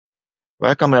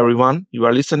Welcome, everyone. You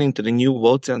are listening to the new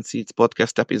Votes and Seats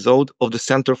podcast episode of the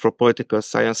Center for Political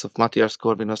Science of Mathias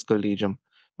Corvinus Collegium.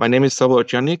 My name is Szabolcs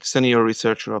Janik, senior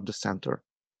researcher of the center.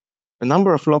 A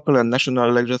number of local and national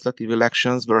legislative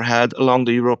elections were held along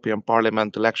the European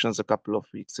Parliament elections a couple of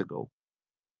weeks ago.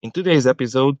 In today's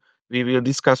episode, we will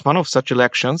discuss one of such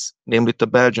elections, namely the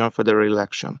Belgian federal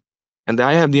election. And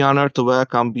I have the honor to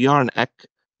welcome Bjarn Eck,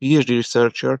 PhD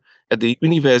researcher at the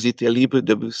Université Libre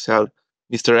de Bruxelles.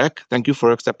 Mr. Eck, thank you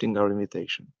for accepting our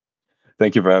invitation.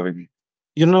 Thank you for having me.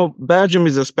 You know, Belgium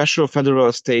is a special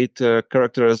federal state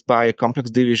characterized by a complex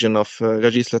division of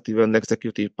legislative and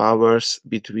executive powers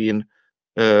between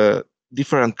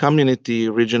different community,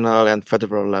 regional, and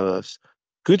federal levels.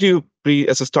 Could you,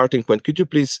 as a starting point, could you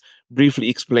please briefly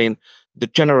explain the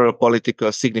general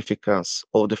political significance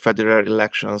of the federal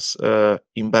elections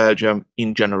in Belgium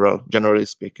in general, generally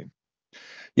speaking?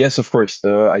 Yes, of course.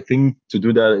 I think to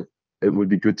do that, it would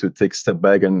be good to take a step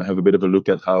back and have a bit of a look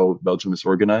at how Belgium is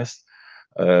organized.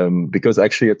 Because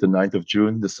actually at the 9th of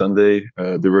June, the Sunday,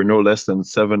 there were no less than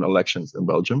 7 elections in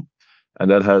Belgium.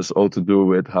 And that has all to do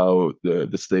with how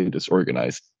the state is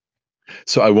organized.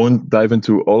 So I won't dive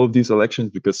into all of these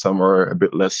elections because some are a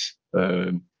bit less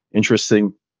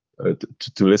interesting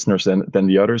to listeners than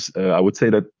the others. I would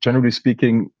say that generally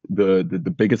speaking,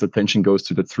 the biggest attention goes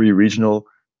to the 3 regional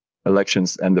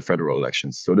elections and the federal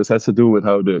elections. So this has to do with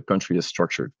how the country is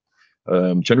structured.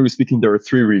 Generally speaking, there are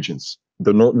 3 regions.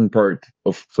 The northern part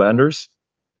of Flanders,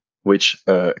 which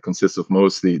consists of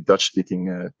mostly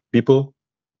Dutch-speaking people.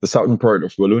 The southern part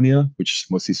of Wallonia, which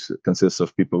mostly consists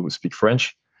of people who speak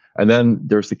French. And then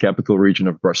there's the capital region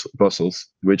of Brussels,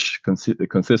 which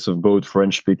consists of both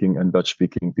French-speaking and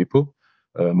Dutch-speaking people,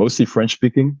 mostly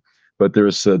French-speaking. But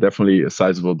there's definitely a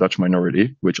sizable Dutch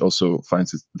minority, which also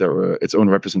finds its own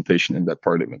representation in that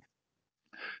parliament.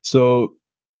 So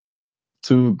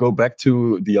to go back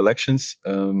to the elections,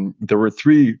 there were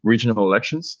 3 regional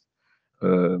elections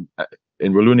in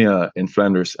Wallonia, in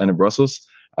Flanders, and in Brussels.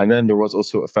 And then there was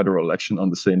also a federal election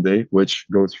on the same day, which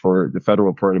goes for the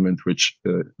federal parliament, which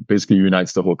basically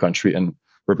unites the whole country and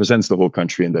represents the whole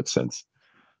country in that sense.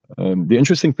 The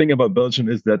interesting thing about Belgium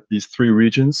is that these 3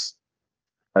 regions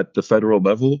at the federal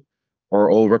level are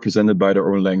all represented by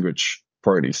their own language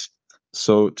parties.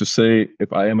 So to say,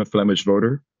 if I am a Flemish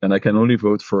voter, then I can only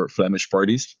vote for Flemish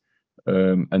parties.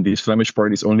 And these Flemish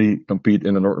parties only compete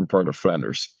in the northern part of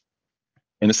Flanders.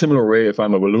 In a similar way, if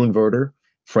I'm a Walloon voter,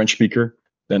 French speaker,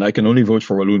 then I can only vote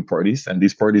for Walloon parties. And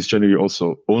these parties generally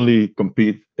also only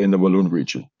compete in the Walloon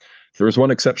region. There is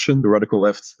one exception, the radical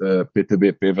left,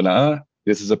 PTB-PvdA.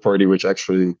 This is a party which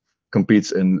actually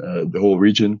competes in the whole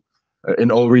region.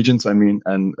 In all regions, I mean,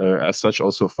 and as such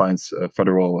also finds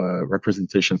federal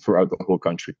representation throughout the whole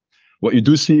country. What you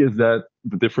do see is that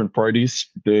the different parties,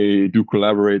 they do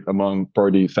collaborate among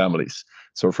party families.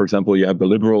 So, for example, you have the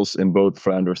liberals in both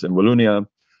Flanders and Wallonia.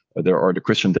 There are the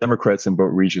Christian Democrats in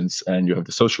both regions, and you have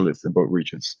the socialists in both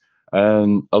regions.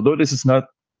 And although this is not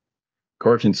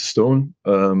carved into stone,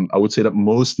 I would say that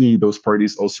mostly those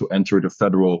parties also enter the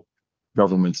federal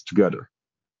government together.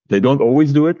 They don't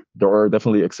always do it. There are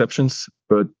definitely exceptions,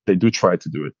 but they do try to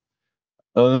do it.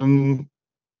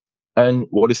 And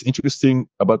what is interesting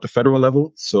about the federal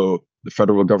level, so the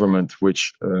federal government,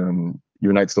 which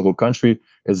unites the whole country,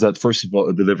 is that first of all,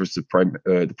 it delivers the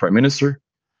prime minister.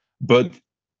 But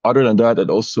other than that, it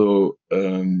also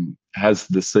has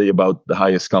the say about the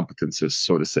highest competences,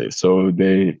 so to say. So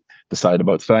they decide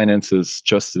about finances,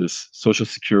 justice, social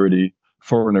security,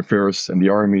 foreign affairs, and the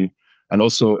army, and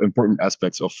also important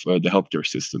aspects of the healthcare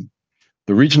system.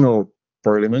 The regional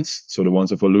parliaments, so the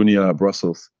ones of Wallonia,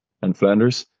 Brussels, and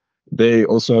Flanders, they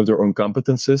also have their own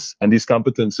competences, and these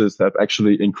competences have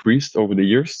actually increased over the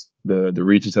years. The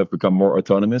regions have become more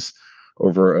autonomous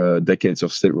over decades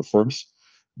of state reforms,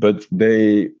 but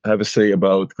they have a say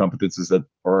about competences that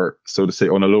are, so to say,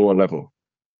 on a lower level.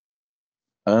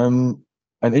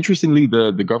 And interestingly,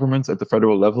 the governments at the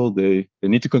federal level, they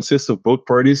need to consist of both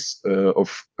parties,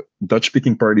 of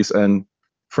Dutch-speaking parties and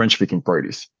French-speaking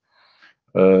parties.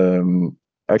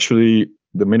 Actually,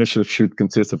 the minister should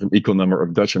consist of an equal number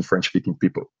of Dutch and French-speaking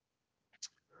people.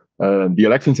 The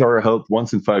elections are held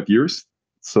once in 5 years.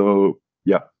 So,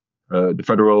 yeah, the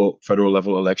federal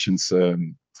level elections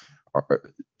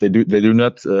they do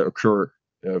not occur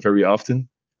very often.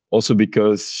 Also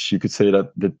because you could say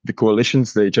that the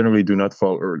coalitions, they generally do not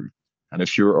fall early. And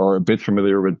if you are a bit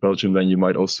familiar with Belgium, then you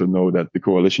might also know that the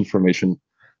coalition formation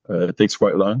takes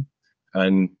quite long.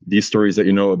 And these stories that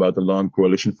you know about the long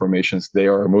coalition formations, they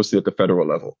are mostly at the federal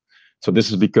level. So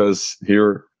this is because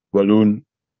here, Walloon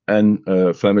and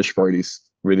Flemish parties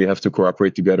really have to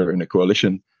cooperate together in a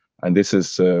coalition. And this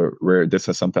is where this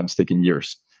has sometimes taken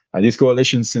years. And these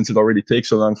coalitions, since it already takes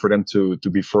so long for them to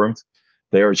be formed,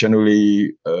 they are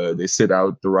generally, they sit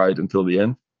out the ride until the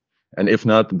end. And if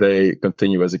not, they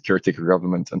continue as a caretaker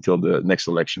government until the next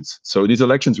elections. So these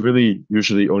elections really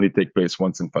usually only take place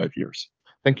once in 5 years.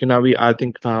 Thank you, Navi. I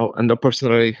think now, and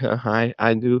personally,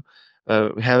 I do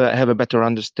have a better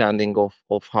understanding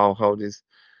of how these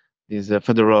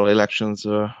federal elections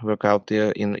work out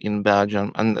there in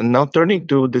Belgium. And now turning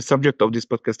to the subject of this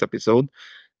podcast episode,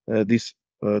 this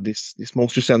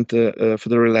most recent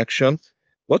federal election,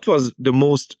 what was the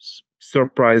most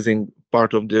surprising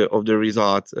part of the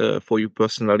results for you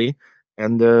personally?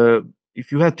 And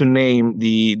if you had to name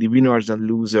the winners and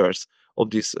losers of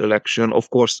this election, of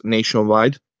course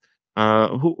nationwide,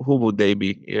 who would they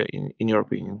be in your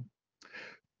opinion?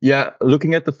 Yeah,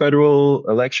 looking at the federal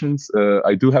elections,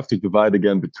 I do have to divide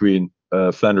again between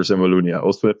Flanders and Wallonia.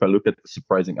 Also, if I look at the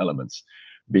surprising elements,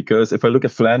 because if I look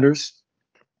at Flanders,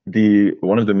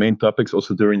 one of the main topics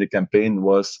also during the campaign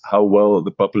was how well the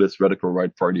populist radical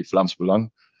right party Vlaams Belang,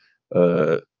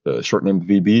 short name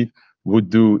VB,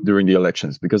 would do during the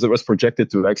elections, because it was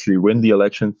projected to actually win the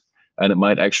election, and it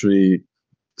might actually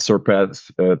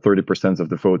surpass 30% of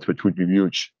the votes, which would be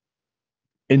huge.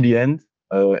 In the end,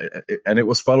 and it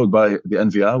was followed by the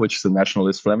N-VA, which is the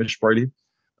nationalist Flemish party,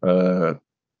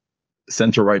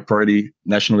 center-right party,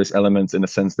 nationalist elements in the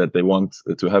sense that they want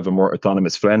to have a more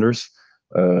autonomous Flanders,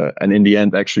 and in the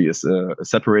end, actually, is a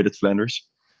separated Flanders.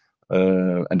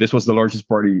 And this was the largest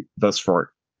party thus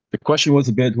far. The question was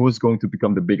a bit who is going to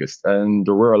become the biggest, and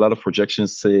there were a lot of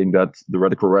projections saying that the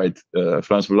radical right,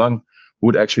 Vlaams Belang,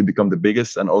 would actually become the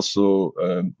biggest, and also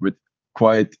with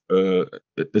quite a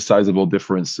sizable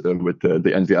difference with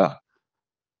the N-VA.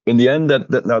 In the end, that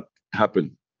did not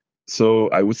happen. So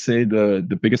I would say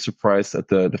the biggest surprise at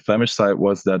the Flemish side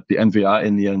was that the N-VA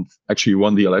in the end actually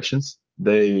won the elections.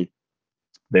 They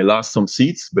lost some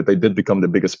seats, but they did become the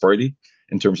biggest party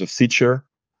in terms of seat share.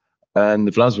 And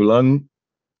the Vlaams Belang,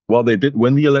 while they did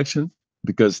win the election,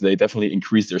 because they definitely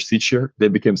increased their seat share, they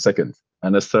became second.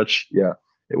 And as such, yeah,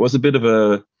 it was a bit of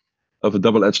a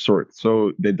double-edged sword.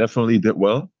 So they definitely did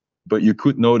well, but you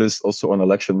could notice also on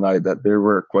election night that they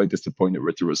were quite disappointed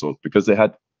with the result, because they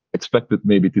had expected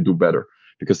maybe to do better,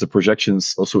 because the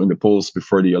projections also in the polls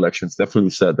before the elections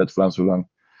definitely said that Vlaams Belang,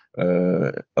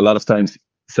 a lot of times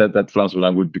said that Vlaams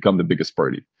Belang would become the biggest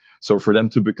party. So for them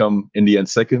to become in the end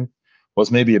second was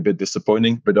maybe a bit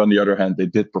disappointing, but on the other hand, they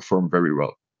did perform very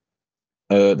well.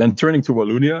 Then turning to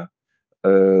Wallonia,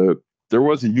 there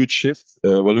was a huge shift.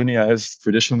 Wallonia has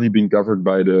traditionally been governed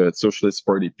by the Socialist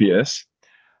Party PS,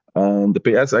 and the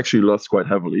PS actually lost quite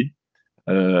heavily.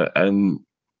 And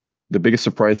the biggest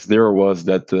surprise there was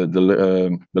that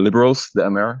the Liberals, the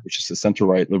MR, which is the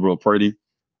center-right Liberal Party,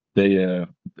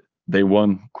 they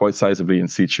won quite sizably in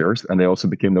seat shares, and they also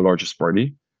became the largest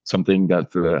party, something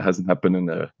that hasn't happened in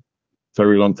a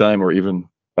very long time, or even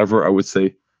ever, I would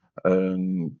say.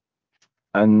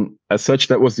 And as such,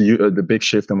 that was the big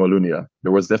shift in Wallonia.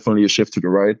 There was definitely a shift to the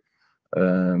right,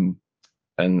 and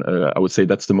I would say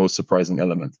that's the most surprising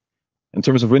element. In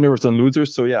terms of winners and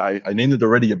losers, so yeah, I named it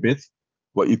already a bit.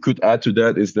 What you could add to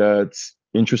that is that,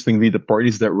 interestingly, the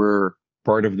parties that were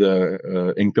part of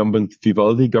the incumbent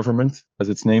Vivaldi government, as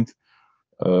it's named,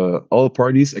 all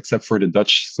parties except for the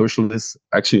Dutch socialists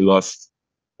actually lost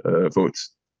votes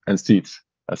and seats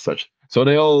as such. So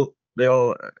they all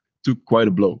took quite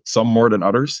a blow. Some more than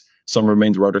others. Some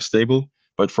remained rather stable.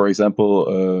 But for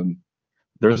example,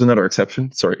 there's another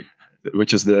exception. Sorry,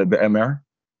 which is the MR,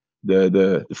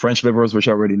 the French liberals, which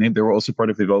I already named. They were also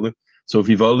part of Vivaldi. So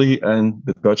Vivaldi and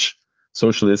the Dutch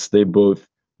socialists, they both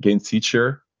gained seat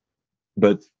share,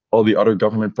 but all the other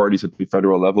government parties at the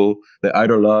federal level, they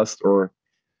either lost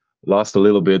a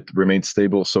little bit, remained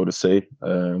stable, so to say.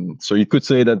 So you could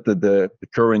say that the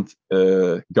current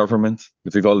government,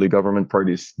 the Vivaldi government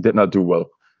parties, did not do well.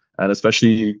 And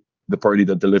especially the party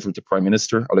that delivered the prime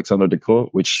minister, Alexander De Croo,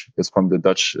 which is from the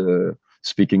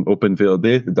Dutch-speaking Open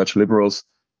VLD, the Dutch liberals,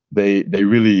 they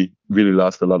really, really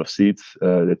lost a lot of seats.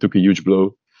 They took a huge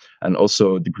blow. And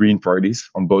also the Green parties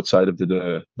on both sides of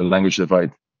the language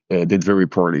divide did very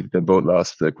poorly. They both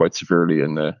lost quite severely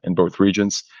in both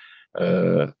regions.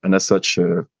 And as such,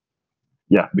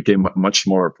 became much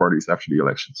smaller parties after the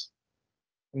elections.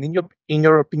 And in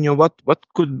your opinion, what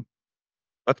could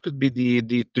be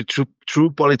the true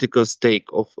political stake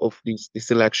of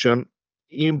this election,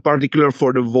 in particular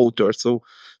for the voters? So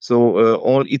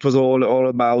it was all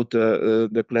about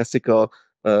the classical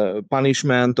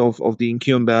punishment of the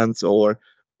incumbents, or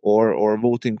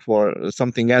voting for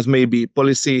something else, maybe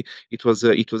policy. It was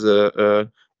a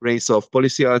race of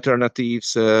policy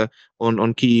alternatives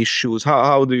on key issues.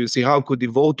 How do you see, how could the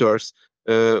voters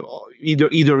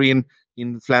either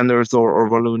in Flanders or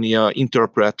Wallonia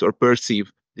interpret or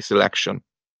perceive this election?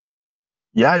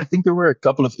 Yeah, I think there were a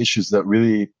couple of issues that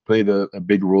really played a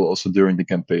big role also during the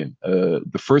campaign.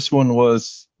 The first one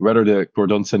was whether the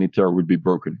cordon sanitaire would be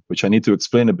broken, which I need to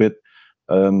explain a bit.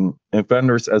 In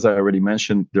Flanders, as I already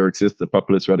mentioned, there exists the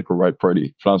populist radical right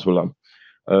party, Vlaams Belang.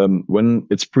 When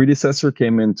its predecessor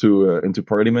came into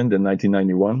parliament in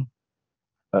 1991,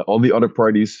 all the other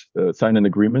parties signed an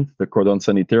agreement, the cordon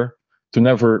sanitaire, to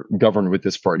never govern with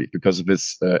this party because of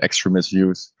its extremist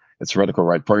views. It's a radical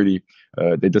right party.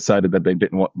 They decided that they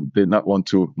did not want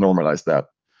to normalize that.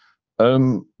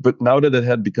 But now that it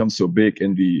had become so big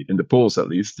in the polls, at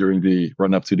least during the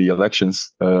run up to the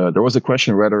elections, there was a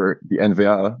question whether the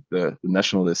N-VA, the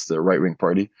nationalist right-wing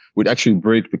party, would actually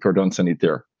break the cordon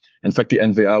sanitaire. In fact, the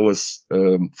N-VA was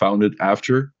founded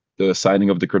after the signing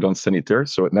of the cordon sanitaire,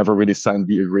 so it never really signed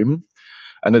the agreement,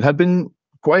 and it had been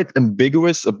quite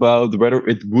ambiguous about whether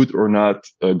it would or not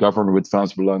govern with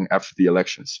Vlaams Belang after the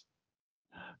elections.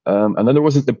 And then there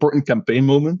was an important campaign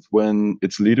moment when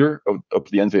its leader of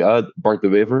the N-VA, Bart de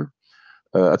Wever,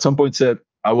 at some point said,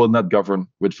 "I will not govern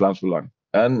with Vlaams Belang."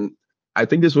 And I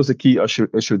think this was a key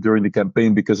issue during the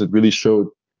campaign because it really showed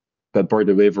that Bart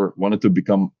de Wever wanted to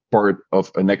become part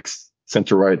of a next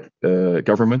center-right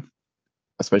government,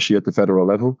 especially at the federal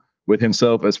level, with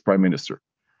himself as prime minister.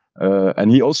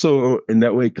 And he also, in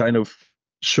that way, kind of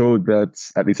showed that,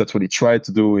 at least that's what he tried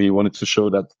to do, he wanted to show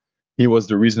that he was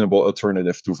the reasonable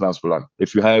alternative to Vlaams Belang.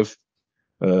 If you have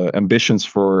ambitions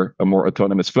for a more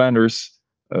autonomous Flanders,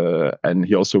 and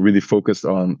he also really focused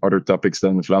on other topics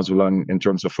than Vlaams Belang in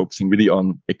terms of focusing really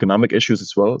on economic issues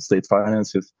as well, state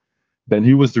finances, then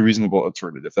he was the reasonable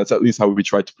alternative. That's at least how we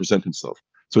tried to present himself.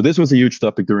 So this was a huge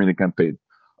topic during the campaign.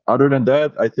 Other than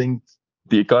that, I think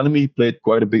the economy played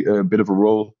quite a bit of a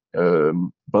role.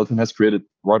 Belgium has created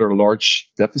rather large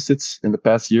deficits in the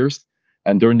past years.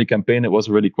 And during the campaign, it was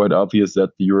already quite obvious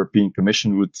that the European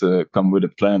Commission would come with a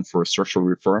plan for structural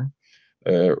reform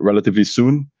relatively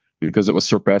soon, because it was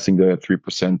surpassing the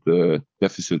 3%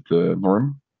 deficit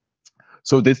norm.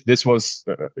 So this was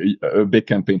a big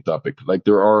campaign topic. Like,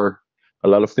 there are a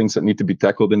lot of things that need to be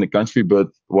tackled in the country, but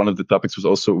one of the topics was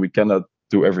also we cannot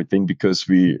do everything because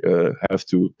we have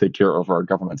to take care of our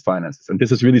government finances. And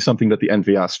this is really something that the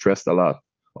N-VA stressed a lot.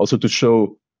 Also to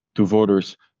show to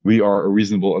voters, we are a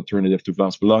reasonable alternative to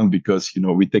Vlaams Belang because,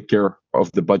 we take care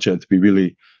of the budget. We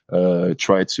really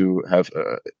try to have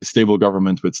a stable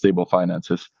government with stable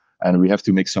finances. And we have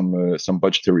to make some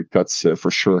budgetary cuts for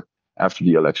sure after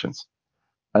the elections.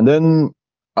 And then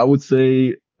I would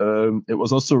say it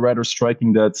was also rather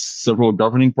striking that several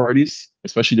governing parties,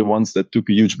 especially the ones that took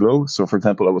a huge blow. So, for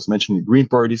example, I was mentioning Green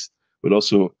parties, but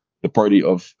also the party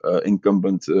of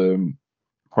incumbent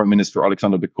Prime Minister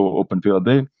Alexander De Croo, Open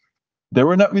VLD. They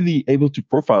were not really able to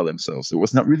profile themselves. It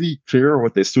was not really clear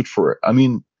what they stood for. I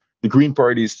mean, the Green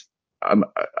parties,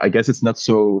 I guess it's not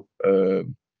so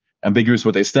ambiguous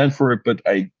what they stand for, but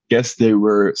I guess they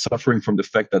were suffering from the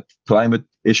fact that climate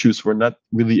issues were not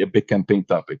really a big campaign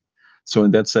topic. So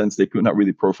in that sense, they could not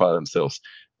really profile themselves.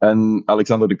 And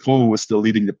Alexander De Croo was still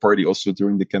leading the party also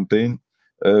during the campaign.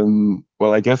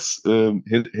 Well, I guess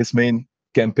his main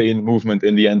campaign movement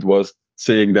in the end was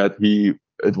saying that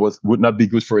would not be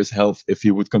good for his health if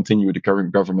he would continue the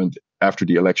current government after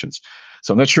the elections.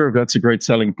 So I'm not sure if that's a great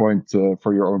selling point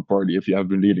for your own party if you have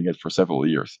been leading it for several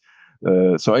years.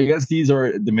 So I guess these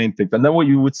are the main things. And then what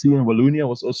you would see in Wallonia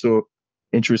was also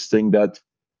interesting that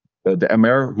the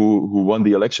MR who won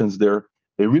the elections there,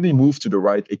 they really moved to the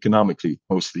right economically,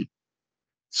 mostly.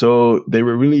 So they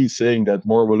were really saying that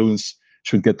more Walloons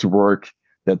should get to work,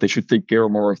 that they should take care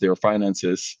more of their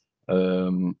finances.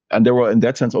 And they were, in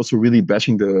that sense, also really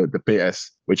bashing the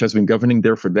PS, which has been governing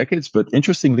there for decades. But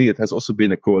interestingly, it has also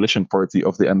been a coalition party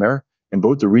of the MR in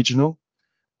both the regional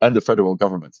and the federal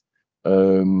government.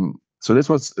 So this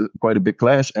was quite a big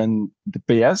clash. And the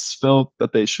PS felt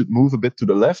that they should move a bit to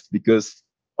the left because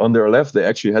on their left, they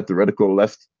actually had the radical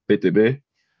left PTB,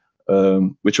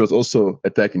 which was also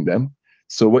attacking them.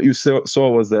 So what you saw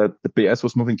was that the PS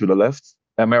was moving to the left,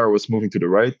 MR was moving to the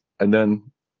right, and then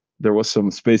there was some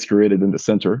space created in the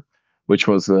center, which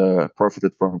was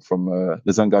profited from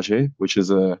Les Engagés, which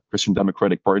is a Christian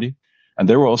Democratic Party. And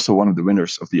they were also one of the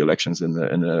winners of the elections in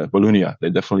Wallonia. They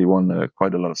definitely won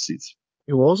quite a lot of seats.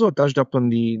 You also touched upon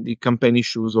the campaign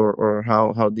issues or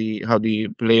how the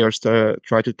players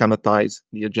try to thematize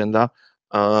the agenda.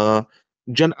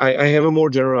 Jen, I have a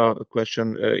more general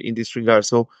question in this regard.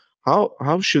 So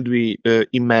how should we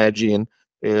imagine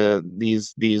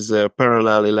these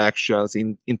parallel elections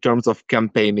in terms of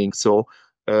campaigning. So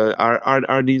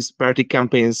are these party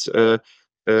campaigns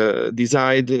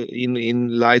decide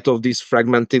in light of this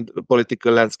fragmented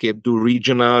political landscape? Do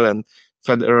regional and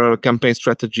federal campaign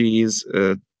strategies,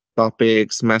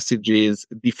 topics, messages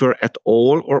differ at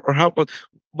all, or how?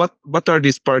 What are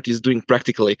these parties doing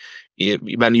practically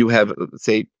when you have,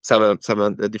 say,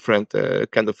 seven different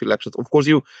kind of elections? Of course,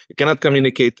 you cannot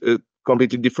communicate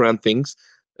completely different things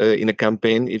in a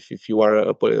campaign if you are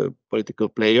a political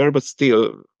player, but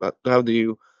still, how do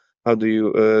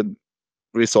you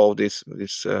resolve this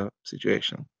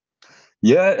situation?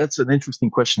 Yeah, that's an interesting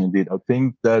question indeed. I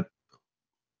think that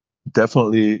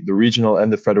definitely the regional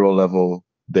and the federal level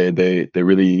they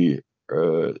really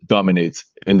dominate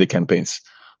in the campaigns.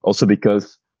 Also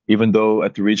because even though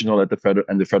at the regional, at the federal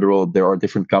and the federal there are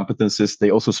different competences,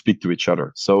 they also speak to each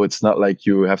other. So it's not like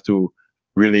you have to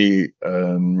really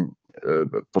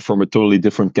perform a totally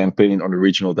different campaign on the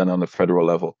regional than on the federal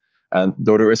level. And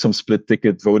though there is some split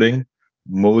ticket voting,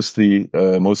 mostly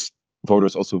most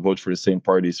voters also vote for the same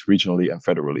parties regionally and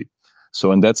federally.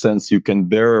 So in that sense, you can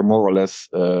there more or less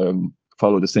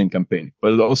follow the same campaign.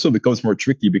 But it also becomes more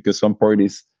tricky because some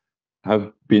parties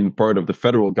have been part of the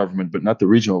federal government, but not the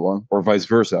regional one, or vice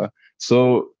versa.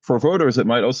 So for voters, it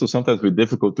might also sometimes be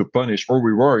difficult to punish or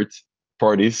reward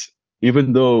parties,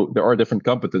 even though there are different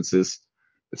competences.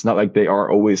 It's not like they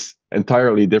are always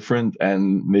entirely different,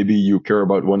 and maybe you care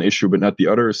about one issue but not the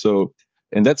other. So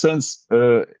in that sense,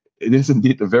 it is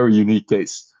indeed a very unique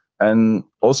case. And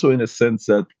also in a sense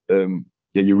that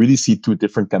yeah, you really see two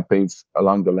different campaigns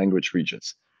along the language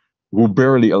regions who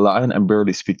barely align and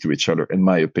barely speak to each other, in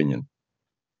my opinion.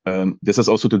 This has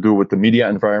also to do with the media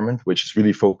environment, which is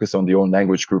really focused on the own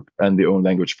language group and the own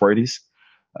language parties.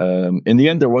 In the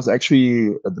end, there was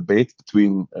actually a debate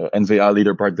between N-VA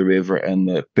leader Bart de Wever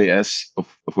and PS of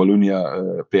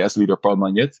Wallonia, PS leader Paul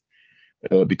Magnet,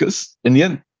 because in the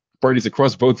end, parties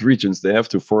across both regions, they have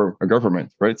to form a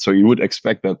government, right? So you would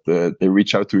expect that they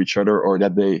reach out to each other, or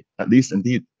that they at least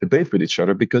indeed debate with each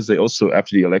other, because they also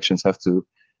after the elections have to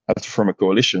form a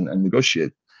coalition and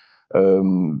negotiate.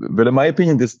 But in my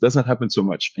opinion, this doesn't happen so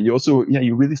much. And you also, yeah,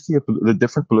 you really see a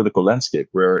different political landscape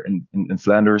where in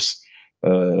Flanders,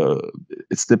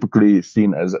 it's typically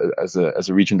seen as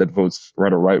a region that votes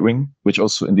rather right wing, which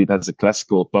also indeed has a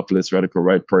classical populist radical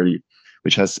right party,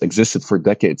 which has existed for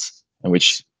decades and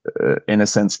which, in a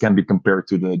sense, can be compared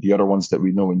to the other ones that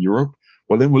we know in Europe.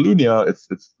 Well, in Wallonia, it's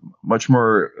much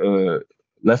more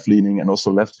left leaning and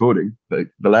also left voting. The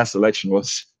last election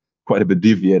was quite a bit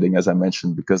deviating, as I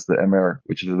mentioned, because the MR,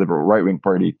 which is a liberal right wing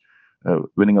party,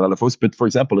 winning a lot of votes. But for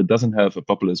example, it doesn't have a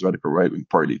populist radical right wing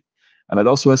party. And it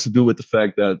also has to do with the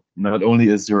fact that not only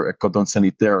is there a cordon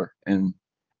sanitaire in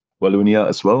Wallonia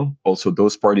as well, also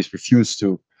those parties refuse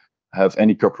to have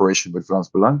any cooperation with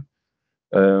Vlaams Belang.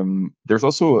 There's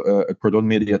also a cordon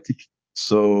médiatique,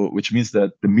 so which means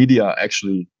that the media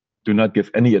actually do not give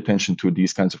any attention to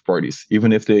these kinds of parties,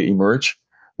 even if they emerge.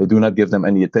 They do not give them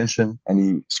any attention,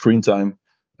 any screen time,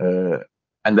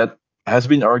 and that has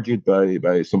been argued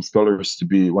by some scholars to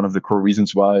be one of the core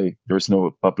reasons why there's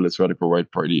no populist radical right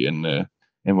party in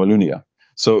Wallonia.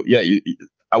 So yeah,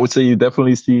 I would say you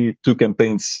definitely see two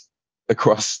campaigns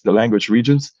across the language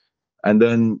regions, and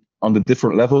then on the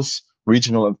different levels,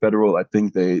 regional and federal, I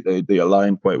think they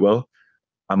align quite well.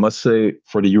 I must say,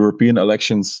 for the European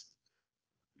elections,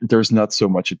 there's not so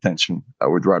much attention, I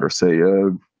would rather say.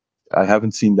 I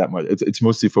haven't seen that much. It's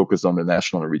mostly focused on the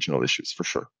national and regional issues, for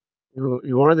sure.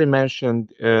 You already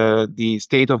mentioned the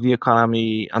state of the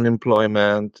economy,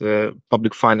 unemployment,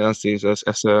 public finances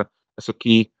as a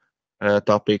key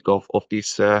topic of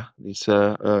this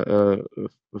federal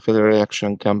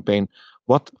election campaign.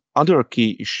 What other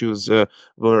key issues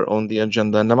were on the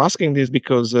agenda? And I'm asking this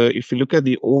because if you look at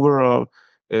the overall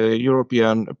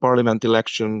European Parliament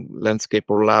election landscape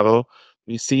or level,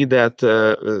 we see that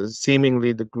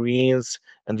seemingly the Greens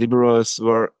and Liberals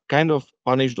were kind of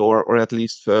punished or at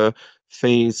least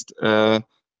faced a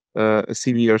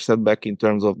severe setback in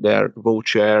terms of their vote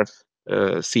share,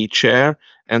 seat share.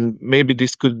 And maybe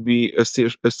this could be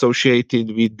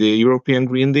associated with the European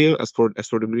Green Deal as for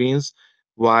the Greens,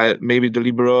 while maybe the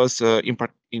Liberals,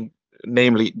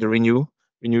 namely the Renew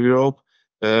Europe,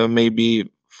 maybe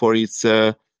for its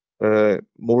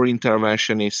more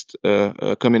interventionist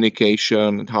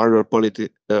communication and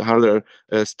harder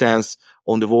stance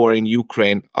on the war in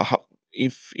Ukraine.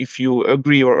 If you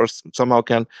agree or somehow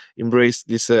can embrace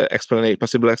this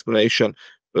possible explanation,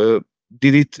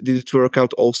 did it work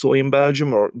out also in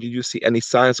Belgium, or did you see any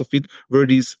signs of it? Were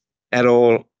these at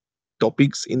all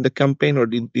topics in the campaign, or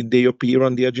did they appear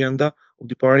on the agenda of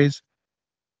the parties?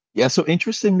 Yeah, so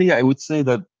interestingly, I would say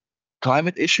that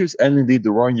climate issues and indeed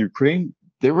the war in Ukraine,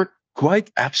 they were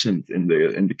quite absent in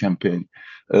the campaign.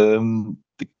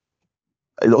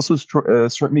 It also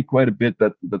struck me quite a bit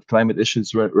that climate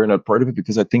issues were not part of it,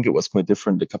 because I think it was quite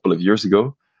different a couple of years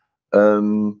ago.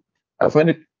 I find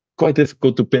it quite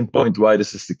difficult to pinpoint why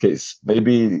this is the case.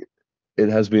 Maybe it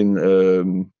has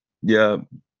been, yeah,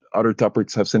 other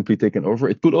topics have simply taken over.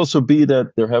 It could also be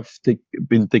that there have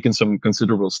been taken some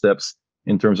considerable steps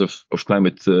in terms of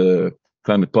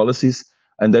climate policies,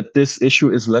 and that this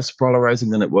issue is less polarizing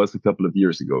than it was a couple of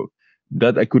years ago.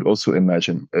 That I could also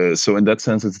imagine. So in that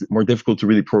sense, it's more difficult to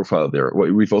really profile there.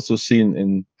 What we've also seen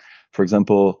in, for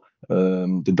example,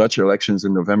 the Dutch elections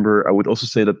in November, I would also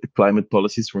say that the climate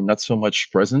policies were not so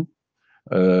much present.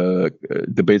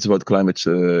 Debates about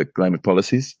climate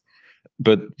policies,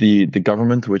 but the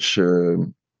government, which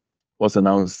was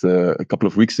announced a couple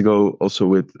of weeks ago, also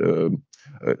with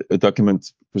a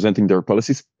document presenting their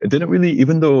policies, it didn't really,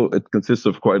 even though it consists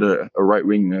of quite a right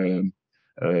wing,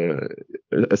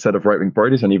 a set of right wing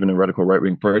parties and even a radical right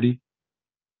wing party,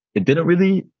 it didn't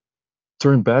really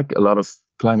turn back a lot of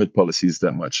climate policies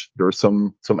that much. There are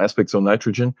some aspects on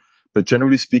nitrogen, but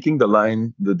generally speaking,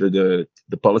 the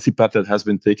policy path that has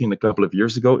been taken a couple of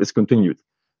years ago is continued.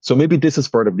 So maybe this is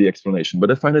part of the explanation, but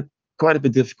I find it quite a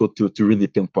bit difficult to really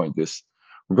pinpoint this.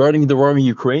 Regarding the war in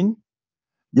Ukraine,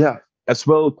 yeah, as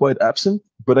well, quite absent.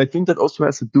 But I think that also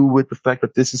has to do with the fact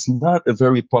that this is not a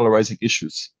very polarizing issue,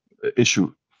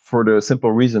 for the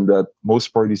simple reason that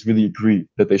most parties really agree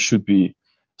that they should be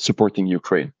supporting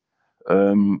Ukraine.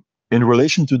 In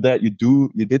relation to that, you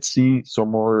did see some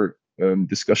more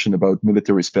discussion about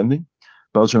military spending.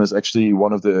 Belgium is actually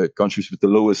one of the countries with the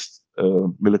lowest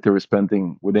military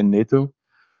spending within NATO,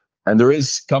 and there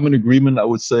is common agreement, I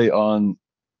would say, on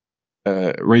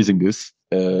raising this,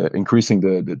 increasing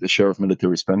the share of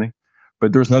military spending.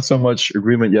 But there's not so much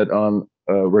agreement yet on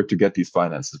where to get these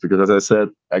finances, because, as I said,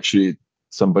 actually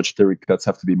some budgetary cuts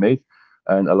have to be made.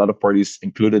 And a lot of parties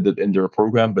included it in their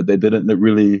program, but they didn't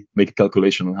really make a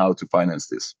calculation on how to finance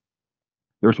this.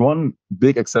 There's one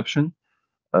big exception,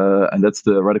 and that's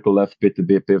the radical left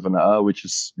PTB-PvdA, which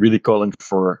is really calling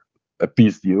for a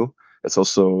peace deal. It's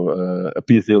also a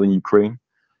peace deal in Ukraine,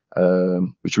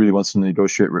 which really wants to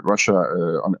negotiate with Russia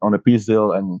on a peace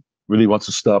deal, and really wants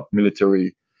to stop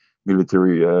military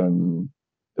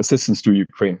assistance to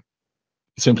Ukraine,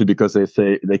 simply because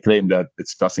they claim that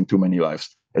it's costing too many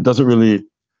lives. It doesn't really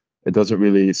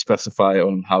specify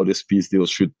on how this peace deal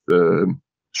should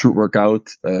work out.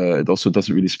 It also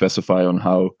doesn't really specify on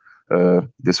how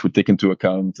this would take into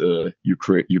account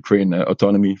Ukraine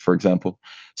autonomy, for example.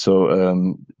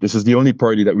 So this is the only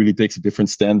party that really takes a different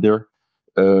stand there.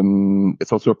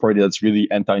 It's also a party that's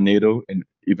really anti-NATO, and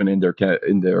even in their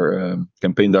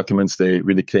campaign documents, they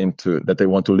really claim that they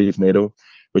want to leave NATO,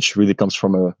 which really comes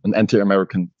from an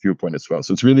anti-American viewpoint as well.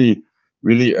 So it's really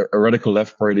a radical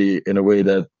left party in a way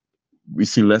that we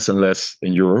see less and less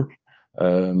in Europe,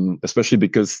 especially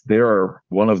because they are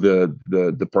one of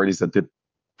the parties that did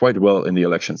quite well in the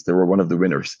elections. They were one of the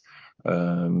winners.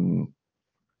 But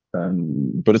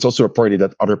it's also a party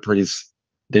that other parties,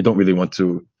 they don't really want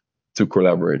to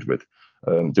collaborate with.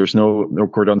 There's no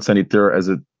cordon sanitaire as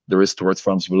there is towards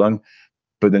Vlaams Belang,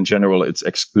 but in general, it's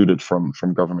excluded from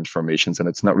government formations, and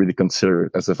it's not really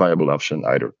considered as a viable option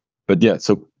either. But yeah,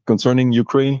 so concerning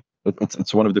Ukraine,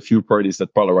 it's one of the few parties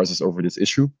that polarizes over this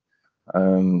issue.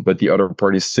 But the other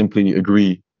parties simply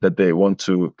agree that they want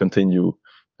to continue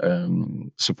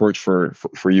support for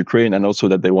Ukraine, and also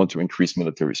that they want to increase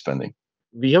military spending.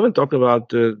 We haven't talked about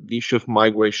the issue of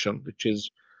migration, which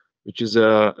is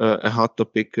a hot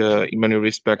topic in many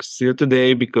respects still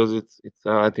today, because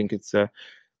I think it's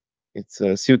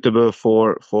suitable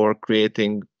for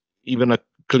creating even a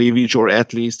cleavage, or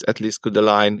at least could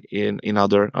align in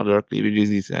other cleavages,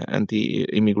 these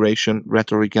anti-immigration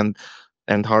rhetoric and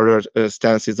harder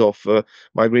stances of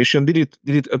migration. Did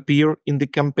it appear in the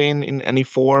campaign in any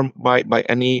form by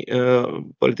any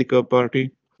political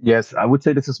party? Yes, I would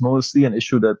say this is mostly an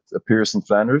issue that appears in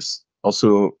Flanders.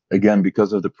 Also, again,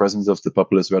 because of the presence of the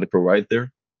populist radical right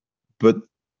there. But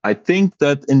I think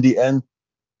that in the end,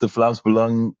 the Vlaams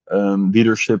Belang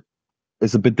leadership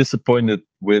is a bit disappointed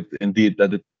with, indeed,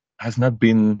 that it has not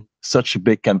been such a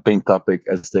big campaign topic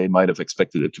as they might have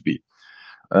expected it to be.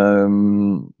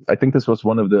 I think this was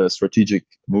one of the strategic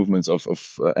movements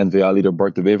of N-VA leader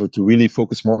Bart de Wever to really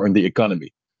focus more on the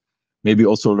economy. Maybe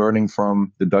also learning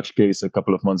from the Dutch case a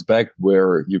couple of months back,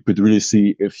 where you could really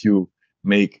see, if you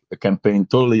make a campaign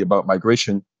totally about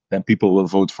migration, then people will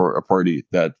vote for a party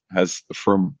that has a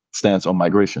firm stance on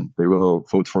migration. They will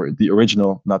vote for the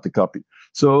original, not the copy.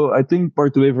 So I think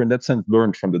Bart de Wever in that sense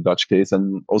learned from the Dutch case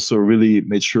and also really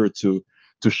made sure to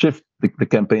shift the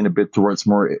campaign a bit towards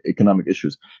more economic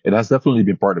issues. It has definitely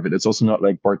been part of it. It's also not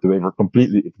like Bart de Wever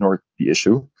completely ignored the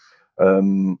issue.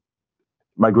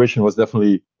 Migration was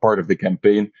definitely part of the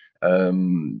campaign.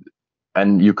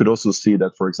 And you could also see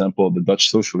that, for example, the Dutch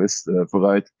socialists,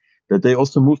 Vooruit, that they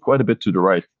also moved quite a bit to the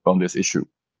right on this issue,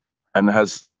 and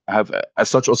have as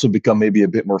such also become maybe a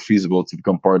bit more feasible to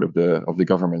become part of the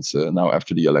governments now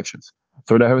after the elections.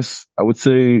 So I would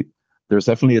say, there's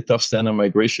definitely a tough stand on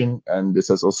migration, and this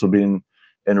has also been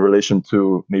in relation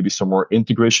to maybe some more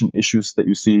integration issues that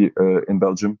you see in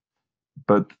Belgium.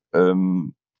 But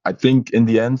I think in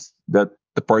the end that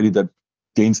the party that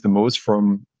gains the most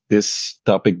from this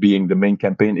topic being the main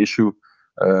campaign issue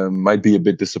might be a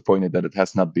bit disappointed that it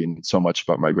has not been so much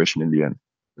about migration in the end.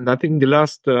 And I think the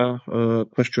last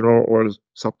question or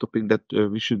subtopic that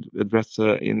we should address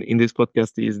in this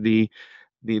podcast is the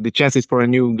chances for a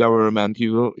new government.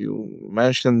 You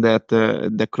mentioned that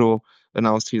De Croo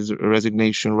announced his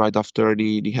resignation right after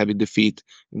the heavy defeat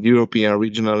in the European,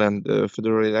 regional, and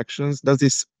federal elections. Does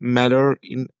this matter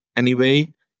in any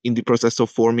way in the process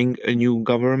of forming a new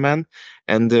government?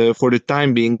 And for the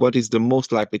time being, what is the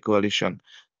most likely coalition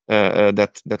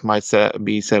that might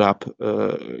be set up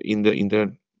in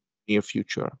the near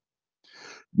future?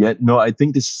 Yeah, no, I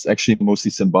think this is actually mostly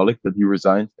symbolic that he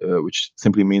resigned, which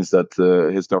simply means that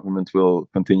his government will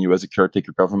continue as a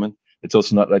caretaker government. It's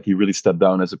also not like he really stepped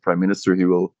down as a prime minister. He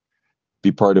will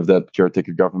be part of that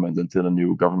caretaker government until a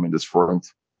new government is formed,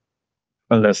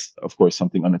 unless, of course,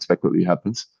 something unexpectedly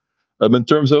happens. In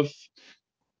terms of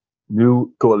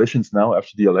new coalitions now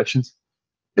after the elections,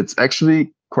 it's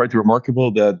actually quite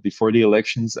remarkable that before the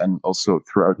elections and also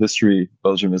throughout history,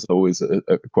 Belgium is always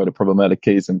quite a problematic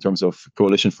case in terms of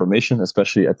coalition formation,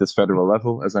 especially at this federal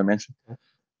level, as I mentioned.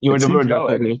 You are the world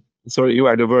recorder. Sorry, you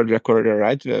are the world recorder,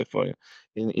 right? For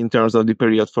in terms of the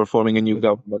period for forming a new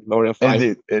government, more than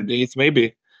 5 days,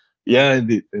 maybe. Yeah,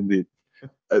 indeed.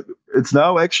 It's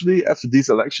now actually after these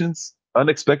elections,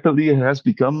 unexpectedly, it has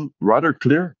become rather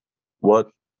clear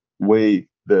what way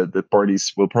the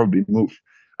parties will probably move.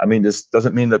 I mean, this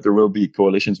doesn't mean that there will be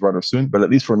coalitions rather soon, but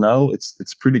at least for now,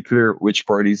 it's pretty clear which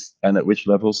parties and at which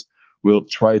levels will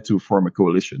try to form a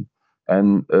coalition.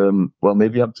 And well,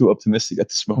 maybe I'm too optimistic at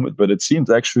this moment, but it seems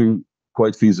actually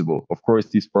quite feasible. Of course,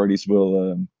 these parties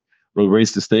will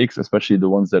raise the stakes, especially the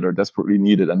ones that are desperately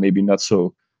needed and maybe not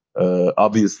so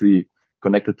obviously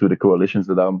connected to the coalitions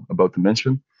that I'm about to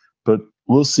mention. But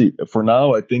we'll see. For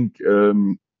now, I think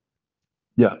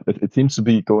it seems to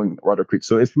be going rather quick.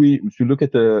 So if you look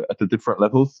at the different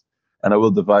levels, and I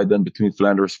will divide them between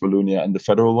Flanders, Wallonia, and the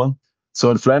federal one.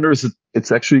 So in Flanders,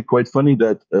 it's actually quite funny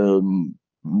that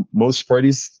most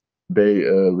parties, they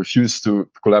refuse to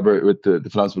collaborate with the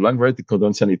Vlaams Belang, right, the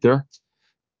cordon sanitaire.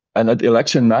 And at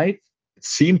election night, it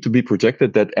seemed to be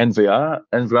projected that N-VA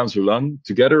and Vlaams Belang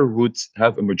together would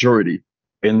have a majority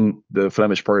in the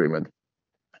Flemish parliament.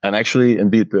 And actually,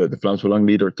 indeed, the Vlaams Belang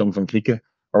leader, Tom Van Grieken,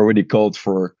 already called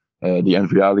for the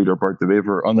N-VA leader, Bart de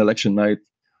Wever, on election night.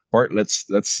 Bart, let's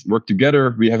work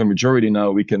together. We have a majority now.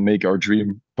 We can make our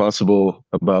dream possible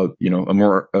about, a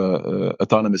more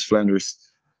autonomous Flanders.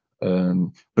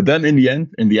 But then in the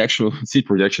end, in the actual seat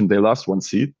projection, they lost one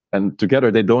seat, and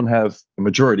together they don't have a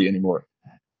majority anymore,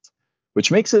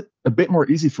 which makes it a bit more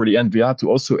easy for the N-VA to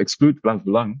also exclude Vlaams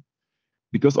Belang,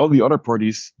 because all the other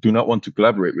parties do not want to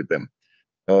collaborate with them.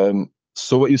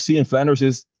 So what you see in Flanders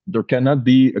is there cannot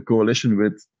be a coalition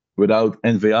without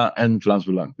N-VA and Vlaams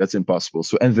Belang. That's impossible.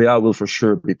 So N-VA will for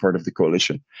sure be part of the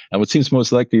coalition. And what seems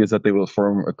most likely is that they will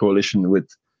form a coalition with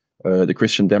the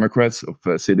Christian Democrats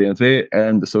of CD&V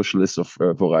and the Socialists of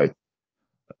Vooruit.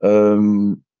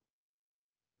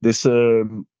 This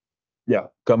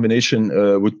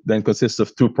combination would then consist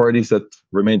of two parties that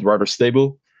remained rather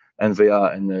stable,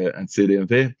 N-VA and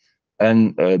CD&V,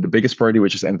 and the biggest party,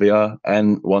 which is N-VA,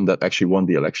 and one that actually won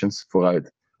the elections, Vooruit.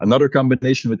 Another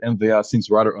combination with N-VA seems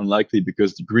rather unlikely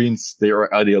because the Greens, they are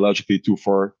ideologically too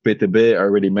far. PTB, I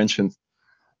already mentioned.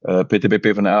 PTB,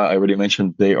 PvdA, I already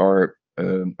mentioned. They are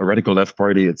a radical left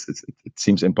party. It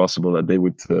seems impossible that they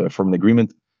would form an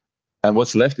agreement. And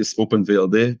what's left is Open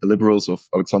VLD, the liberals of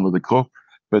Alexander De Croo.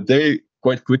 But they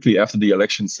quite quickly after the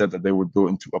election said that they would go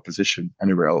into opposition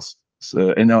anywhere else,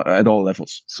 at all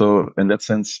levels. So in that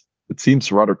sense, it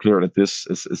seems rather clear that this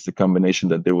is the combination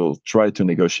that they will try to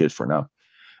negotiate for now.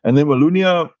 And then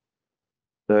Wallonia,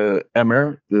 the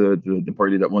MR, the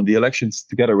party that won the elections,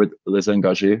 together with Les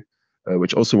Engagés,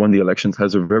 which also won the elections,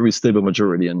 has a very stable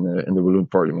majority in the Walloon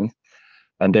parliament.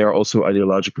 And they are also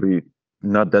ideologically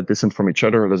not that distant from each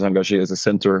other. Les Engagés is a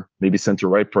center, maybe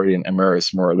center-right party, and MR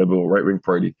is more a liberal right-wing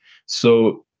party.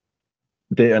 So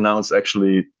they announced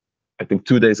actually, I think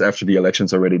 2 days after the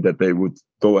elections already, that they would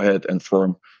go ahead and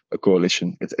form a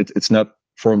coalition. It's not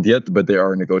formed yet, but they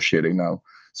are negotiating now.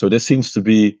 So this seems to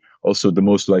be also the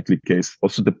most likely case.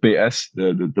 Also, the PS,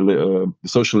 the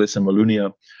Socialists in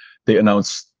Wallonia, they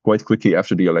announced quite quickly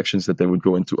after the elections that they would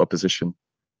go into opposition.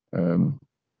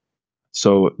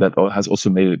 So that has also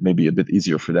made it maybe a bit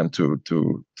easier for them to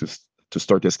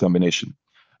start this combination.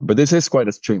 But this is quite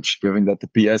a change, given that the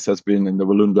PS has been in the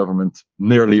Walloon government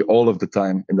nearly all of the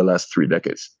time in the last 3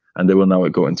 decades, and they will now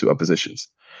go into oppositions.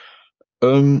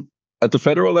 At the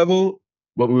federal level,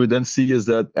 what we would then see is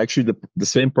that actually the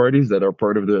same parties that are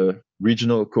part of the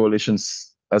regional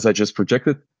coalitions, as I just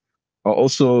projected, are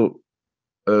also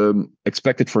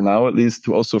expected for now, at least,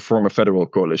 to also form a federal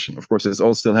coalition. Of course, this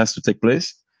all still has to take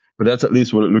place, but that's at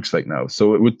least what it looks like now.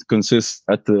 So it would consist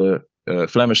at the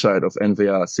Flemish side of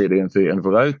N-VA, CD&V and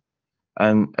Vooruit,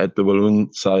 and at the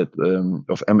Walloon side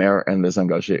of MR and Les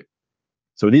Engagés.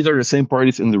 So these are the same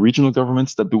parties in the regional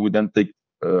governments that would then take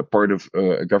part of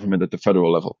a government at the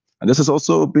federal level. And this has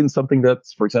also been something that,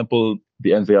 for example,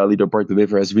 the N-VA leader Bart de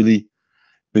Wever has really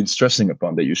been stressing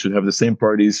upon, that you should have the same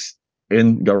parties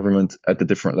in government at the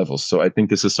different levels. So I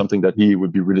think this is something that he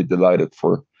would be really delighted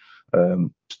for to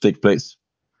take place.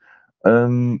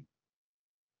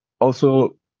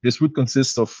 Also, this would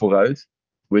consist of Vooruit,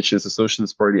 which is a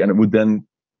socialist party, and it would then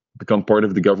become part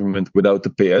of the government without the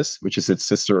PS, which is its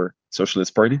sister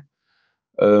socialist party.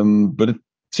 But it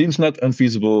seems not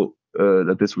unfeasible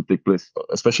that this would take place,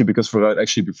 especially because Vooruit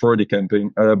actually before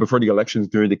the elections,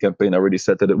 during the campaign, already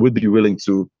said that it would be willing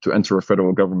to enter a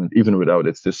federal government even without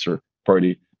its sister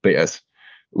party PS,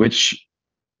 which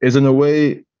is in a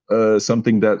way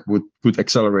something that could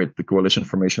accelerate the coalition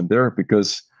formation there,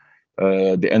 because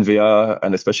the N-VA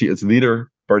and especially its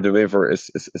leader Bart de Wever is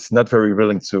not very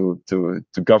willing to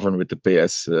govern with the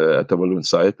PS at the Walloon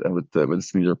side and with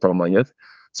its leader Tom Van Grieken.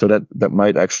 So that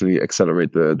might actually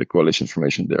accelerate the coalition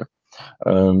formation there.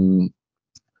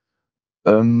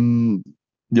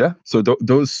 Yeah, so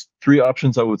those 3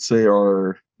 options I would say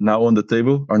are now on the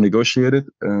table, are negotiated.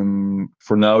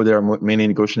 For now, they are mainly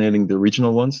negotiating the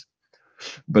regional ones,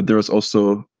 but there is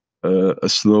also a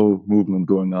slow movement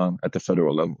going on at the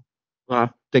federal level.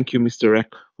 Thank you, Mr.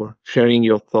 Eck, for sharing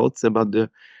your thoughts about the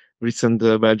recent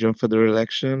Belgian federal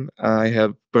election. I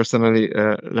have personally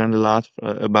learned a lot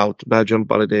about Belgian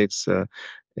politics,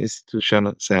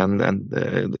 institutions, and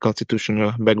the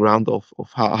constitutional background of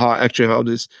how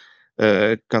this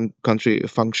country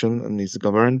function and is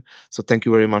governed. So thank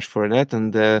you very much for that.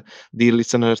 And dear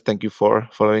listeners, thank you for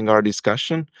following our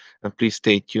discussion. And please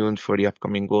stay tuned for the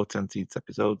upcoming Votes and Seats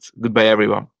episodes. Goodbye,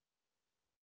 everyone.